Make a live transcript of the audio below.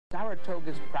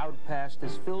Saratoga's proud past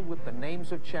is filled with the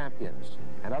names of champions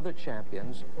and other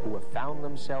champions who have found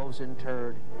themselves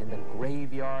interred in the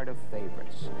graveyard of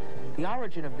favorites. The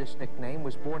origin of this nickname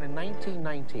was born in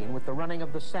 1919 with the running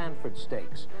of the Sanford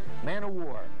Stakes. Man o'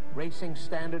 War, racing's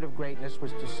standard of greatness,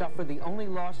 was to suffer the only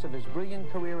loss of his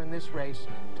brilliant career in this race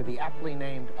to the aptly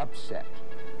named Upset.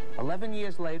 11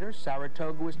 years later,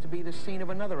 Saratoga was to be the scene of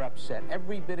another upset,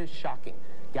 every bit as shocking.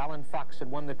 Gallon Fox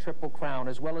had won the Triple Crown,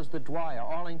 as well as the Dwyer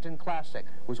Arlington Classic,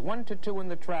 was 1-2 in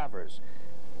the Travers.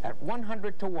 At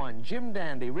 100-1, Jim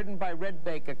Dandy, ridden by Red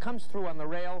Baker, comes through on the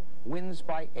rail, wins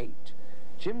by 8.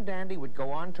 Jim Dandy would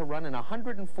go on to run in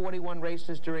 141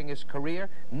 races during his career,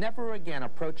 never again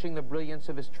approaching the brilliance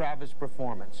of his Travers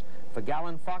performance. For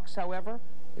Gallon Fox, however,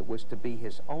 it was to be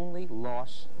his only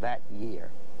loss that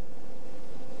year.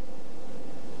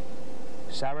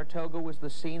 Saratoga was the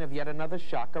scene of yet another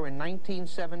shocker in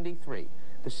 1973.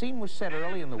 The scene was set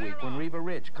early in the week when Reva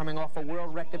Ridge, coming off a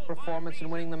world record performance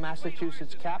and winning the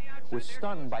Massachusetts Cap, was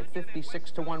stunned by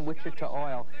 56-1 Wichita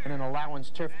Oil in an allowance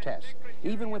turf test.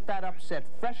 Even with that upset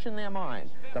fresh in their mind,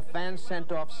 the fans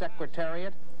sent off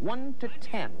Secretariat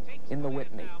 1-10 in the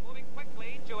Whitney. Moving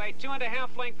quickly to a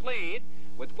 2.5-length lead,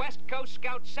 with West Coast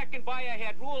Scout second by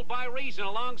ahead, Ruled by Reason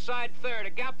alongside third. A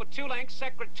gap of 2 lengths,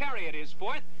 Secretariat is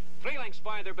fourth. 3 lengths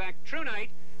farther back, True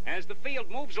Night, as the field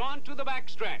moves on to the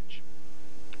backstretch.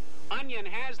 Onion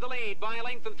has the lead by a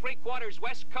length and 3/4.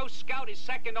 West Coast Scout is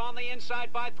second on the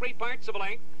inside by 3/4 of a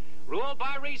length. Ruled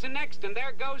by Reason next, and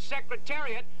there goes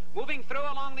Secretariat, moving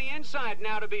through along the inside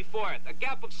now to be fourth. A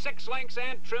gap of 6 lengths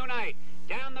and True Night.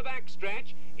 Down the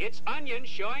backstretch, it's Onion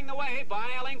showing the way by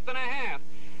a length and a half.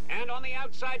 And on the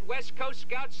outside, West Coast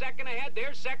Scout second ahead.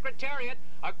 There's Secretariat,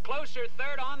 a closer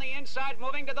third on the inside,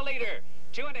 moving to the leader.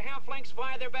 2.5 lengths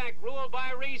farther back, Ruled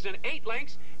by Reason, 8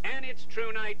 lengths, and it's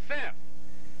True Night fifth.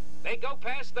 They go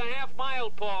past the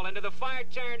half-mile pole into the far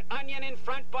turn. Onion in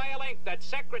front by a length. That's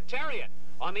Secretariat.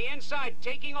 On the inside,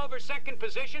 taking over second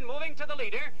position, moving to the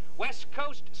leader. West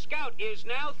Coast Scout is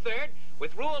now third,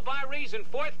 with Ruled by Reason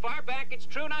fourth. Far back, it's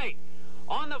True Night.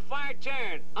 On the far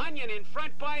turn, Onion in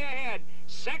front by ahead.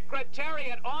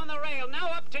 Secretariat on the rail, now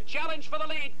up to challenge for the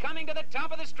lead. Coming to the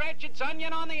top of the stretch, it's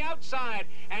Onion on the outside,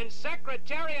 and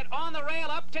Secretariat on the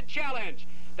rail up to challenge.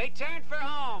 They turn for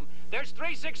home. There's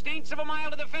 3/16 of a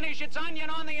mile to the finish. It's Onion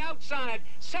on the outside.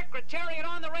 Secretariat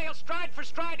on the rail, stride for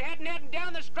stride, head and head, and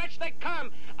down the stretch they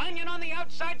come. Onion on the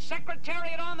outside,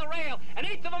 Secretariat on the rail.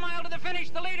 1/8 of a mile to the finish.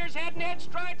 The leaders head and head,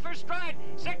 stride for stride.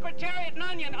 Secretariat and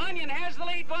Onion. Onion has the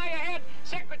lead by ahead.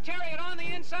 Secretariat on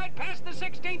the inside, past the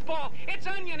 16th pole. It's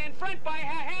Onion in front by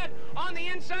ahead. On the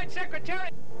inside,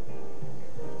 Secretariat.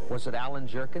 Was it Alan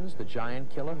Jerkins, the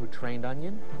giant killer who trained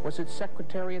Onion? Was it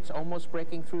Secretariat's almost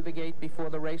breaking through the gate before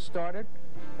the race started?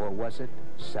 Or was it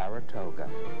Saratoga?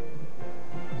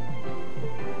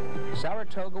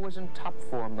 Saratoga was in top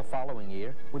form the following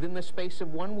year. Within the space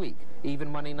of 1 week,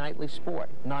 Even Money Nightly Sport,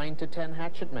 9-10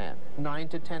 Hatchet Man,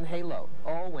 9-10 Halo,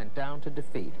 all went down to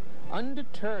defeat.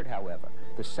 Undeterred, however,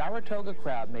 the Saratoga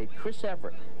crowd made Chris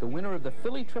Everett the winner of the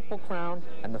Philly Triple Crown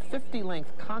and the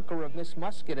 50-length conqueror of Miss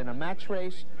Musket in a match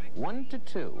race,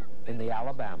 1-2 in the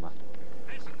Alabama.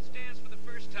 Pressing the stands for the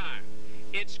first time.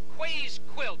 It's Quay's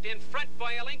Quilt in front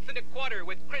by a length and a quarter,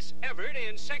 with Chris Everett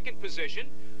in second position.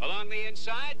 Along the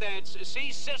inside, that's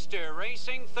C Sister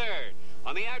racing third.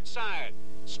 On the outside,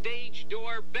 Stage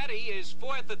Door Betty is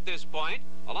fourth at this point.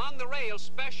 Along the rail,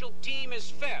 Special Team is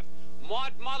fifth.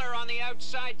 Maud Muller on the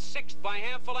outside, sixth by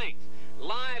half a length.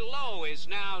 Lie Low is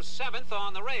now seventh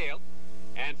on the rail,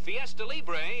 and Fiesta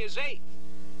Libre is eighth.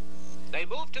 They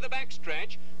move to the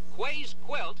backstretch. Quay's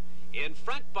Quilt in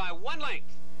front by 1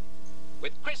 length,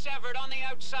 with Chris Everett on the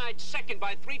outside, second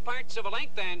by 3/4 of a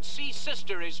length, and C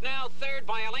Sister is now third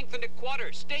by a length and a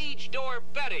quarter. Stage Door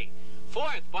Betty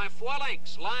fourth by 4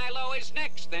 lengths. Lie Low is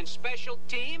next, then Special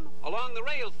Team along the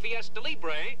rail, Fiesta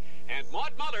Libre, and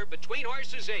Maud Muller between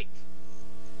horses eighth.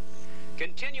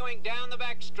 Continuing down the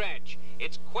backstretch,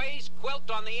 it's Quay's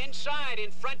Quilt on the inside, in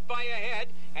front by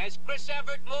ahead, as Chris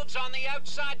Everett moves on the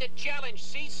outside to challenge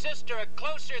C Sister, a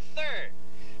closer third.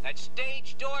 That's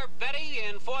Stage Door Betty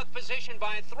in fourth position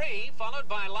by 3, followed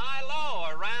by Lie Low.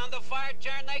 Around the far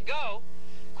turn they go.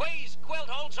 Quay's Quilt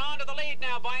holds on to the lead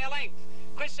now by a length.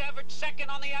 Chris Everett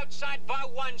second on the outside by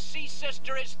 1. C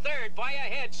Sister is third by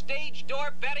ahead. Stage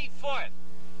Door Betty fourth.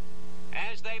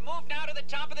 As they move now to the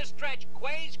top of the stretch,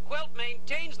 Quay's Quilt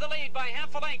maintains the lead by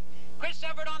half a length. Chris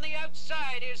Everett on the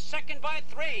outside is second by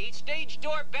 3. Stage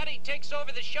Door Betty takes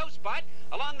over the show spot.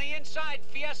 Along the inside,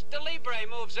 Fiesta Libre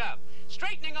moves up.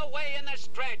 Straightening away in the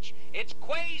stretch. It's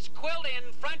Quay's Quilt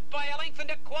in front by a length and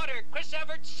a quarter. Chris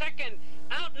Everett second.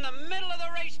 Out in the middle of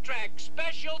the racetrack.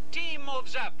 Special Team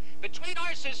moves up. Between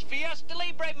horses, Fiesta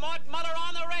Libre, Maud Muller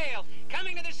on the rail.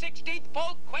 Coming to the 16th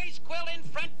pole, Quay's Quilt in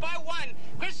front by 1.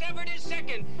 Chris Everett is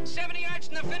second. 70 yards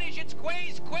from the finish, it's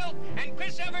Quay's Quilt and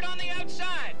Chris Everett on the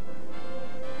outside.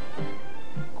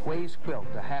 Quay's Quilt,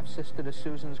 a half-sister to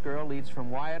Susan's Girl, leads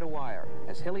from wire to wire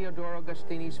as Heliodoro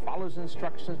Augustini's follows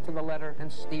instructions to the letter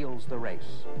and steals the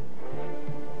race.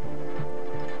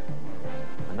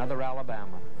 Another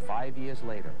Alabama. 5 years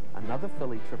later, another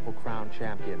Filly Triple Crown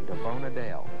champion, Devona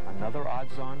Dale, another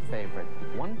odds-on favorite,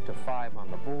 1 to 5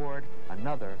 on the board,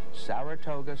 another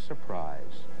Saratoga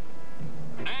surprise.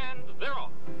 And they're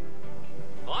off.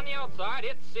 On the outside,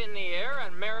 it's In the Air,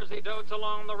 and Mersey Dotes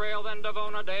along the rail, then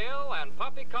Devona Dale, and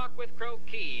Poppycock with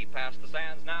Croquis past the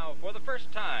stands now for the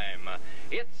first time.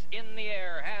 It's In the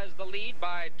Air has the lead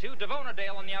by 2. Devona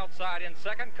Dale on the outside in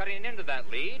second, cutting into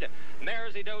that lead.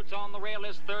 Mersey Dotes on the rail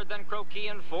is third, then Croquis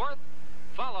in fourth,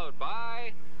 followed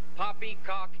by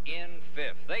Poppycock in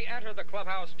fifth. They enter the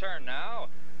clubhouse turn now.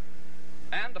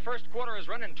 And the first quarter is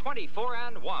running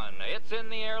 24-1. It's In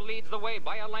the Air leads the way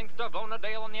by a length. Devona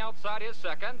Dale on the outside is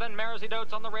second. Then Mersey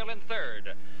Dotes on the rail in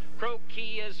third.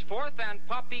 Croquis is fourth, and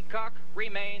Poppycock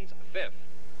remains fifth.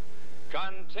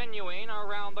 Continuing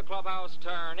around the clubhouse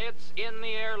turn, it's In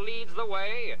the Air leads the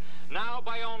way. Now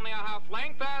by only a half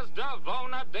length as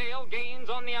Devona Dale gains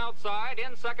on the outside.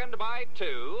 In second by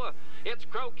 2. It's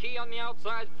Croquis on the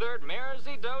outside third.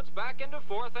 Mersey Dotes back into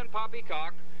fourth, and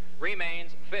Poppycock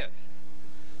remains fifth.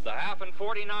 The half and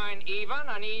 49 even,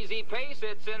 an easy pace.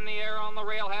 It's In the Air on the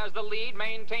rail has the lead,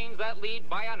 maintains that lead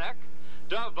by a neck.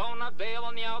 Devona Dale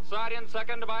on the outside in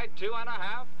second by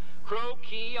 2.5.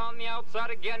 Croquis on the outside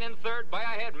again in third by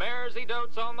a head. Mersey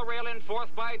Dotes on the rail in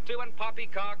fourth by 2, and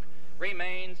Poppycock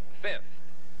remains fifth.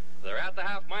 They're at the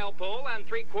half-mile pole, and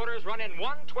 3 quarters run in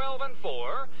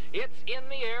 1:12-4. It's In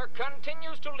the Air,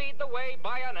 continues to lead the way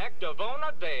by a neck.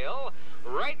 Devona Dale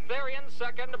right there in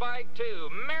second by 2.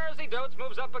 Mersey Dotes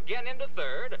moves up again into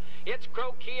third. It's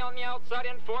Croquis on the outside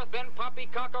in fourth, then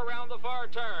Poppycock around the far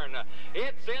turn.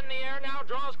 It's In the Air now,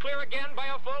 draws clear again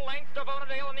by a full length. Devona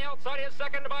Dale on the outside is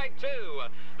second by 2.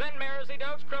 Then Mersey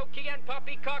Dotes, Croquis, and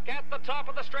Poppycock at the top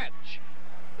of the stretch.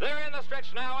 They're in the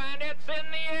stretch now, and it's In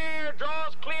the Air,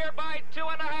 draws clear by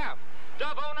 2.5.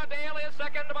 Devona Dale is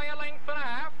second by a length and a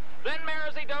half. Then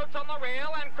Mersey Dotes on the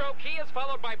rail, and Croquis is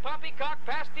followed by Poppycock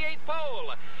past the 8th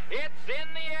pole. It's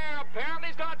In the Air. Apparently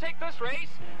he's going to take this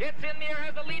race. It's In the Air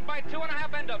has the lead by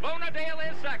 2.5, and Devona Dale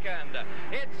is second.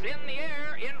 It's In the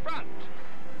Air in front.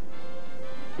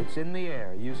 It's In the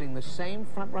Air, using the same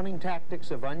front-running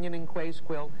tactics of Onion and Quay's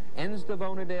Quilt, ends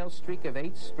Devona Dale's streak of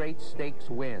 8 straight stakes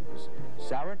wins.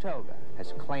 Saratoga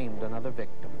has claimed another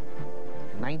victim.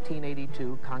 In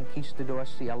 1982, Conquistador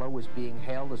Cielo was being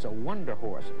hailed as a wonder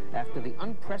horse after the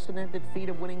unprecedented feat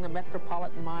of winning the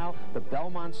Metropolitan Mile, the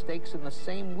Belmont Stakes in the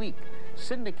same week,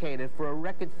 syndicated for a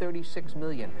record $36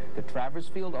 million. The Travers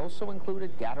field also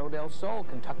included Gato del Sol,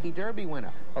 Kentucky Derby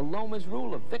winner, a Lomas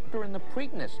Ruler, victor in the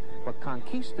Preakness, but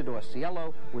Conquistador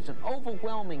Cielo was an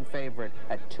overwhelming favorite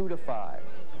at 2 to 5.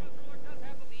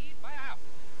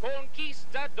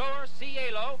 Conquistador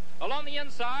Cielo along the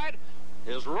inside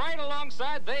is right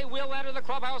alongside. They will enter the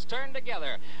clubhouse turn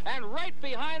together. And right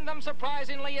behind them,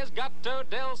 surprisingly, is Gato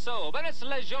del Sol. Then it's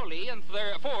Le Jolie in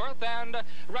fourth, and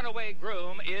Runaway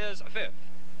Groom is fifth.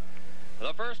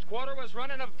 The first quarter was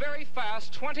running a very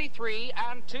fast 23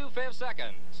 2/5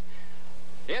 seconds.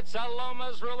 It's a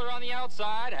Lomas Ruler on the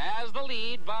outside, has the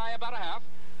lead by about a half.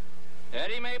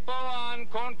 Eddie Maple on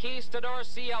Conquistador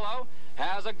Cielo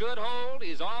has a good hold.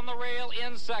 He's on the rail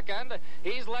in second.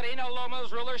 He's letting a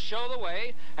Lomas Ruler show the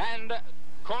way, and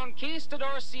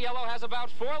Conquistador Cielo has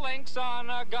about 4 lengths on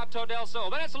Gato del Sol.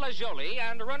 Then it's Le Jolie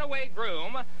and Runaway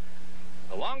Groom.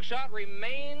 The long shot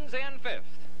remains in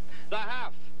fifth. The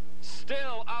half,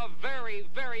 still a very,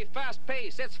 very fast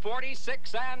pace. It's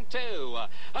 46-2.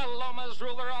 A Lomas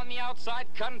Ruler on the outside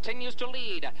continues to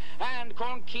lead, and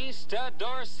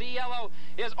Conquistador Cielo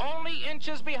is only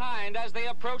inches behind as they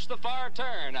approach the far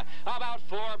turn. About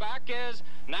 4 back is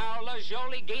now Le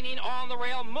Jolie gaining on the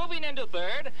rail, moving into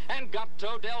third, and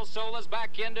Gato del Sol is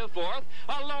back into fourth.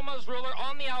 A Lomas Ruler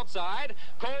on the outside,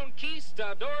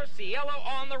 Conquistador Cielo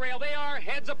on the rail. They are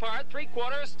heads apart, 3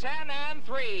 quarters,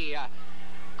 10-3.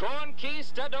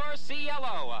 Conquistador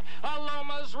Cielo, a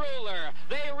Lomas Ruler.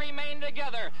 They remain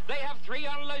together. They have 3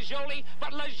 on Le Jolie,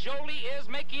 but Le Jolie is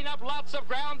making up lots of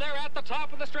ground. They're at the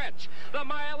top of the stretch. The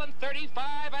mile in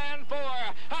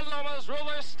 35-4. A Lomas Aloma's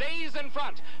Ruler stays in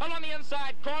front. Along the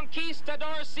inside,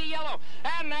 Conquistador Cielo.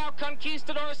 And now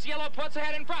Conquistador Cielo puts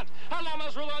ahead in front.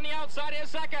 Aloma's Ruler on the outside is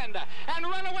second. And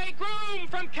Runaway Groom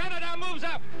from Canada moves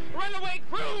up. Runaway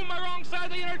Groom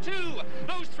alongside the inner two.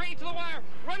 Those three to the wire.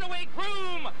 Runaway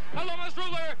Groom, Aloma's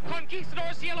Ruler,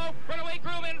 Conquistador Cielo, Runaway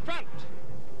Groom in front.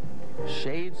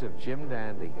 Shades of Jim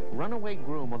Dandy. Runaway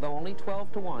Groom, although only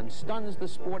 12-1, stuns the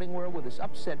sporting world with his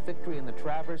upset victory in the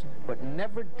Travers, but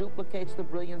never duplicates the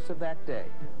brilliance of that day.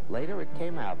 Later, it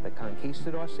came out that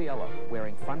Conquistador Cielo,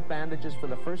 wearing front bandages for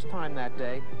the first time that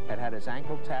day, had had his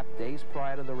ankle tapped days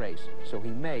prior to the race, so he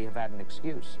may have had an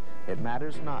excuse. It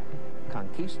matters not.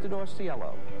 Conquistador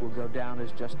Cielo will go down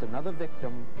as just another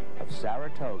victim of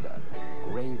Saratoga,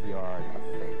 graveyard of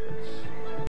favorites.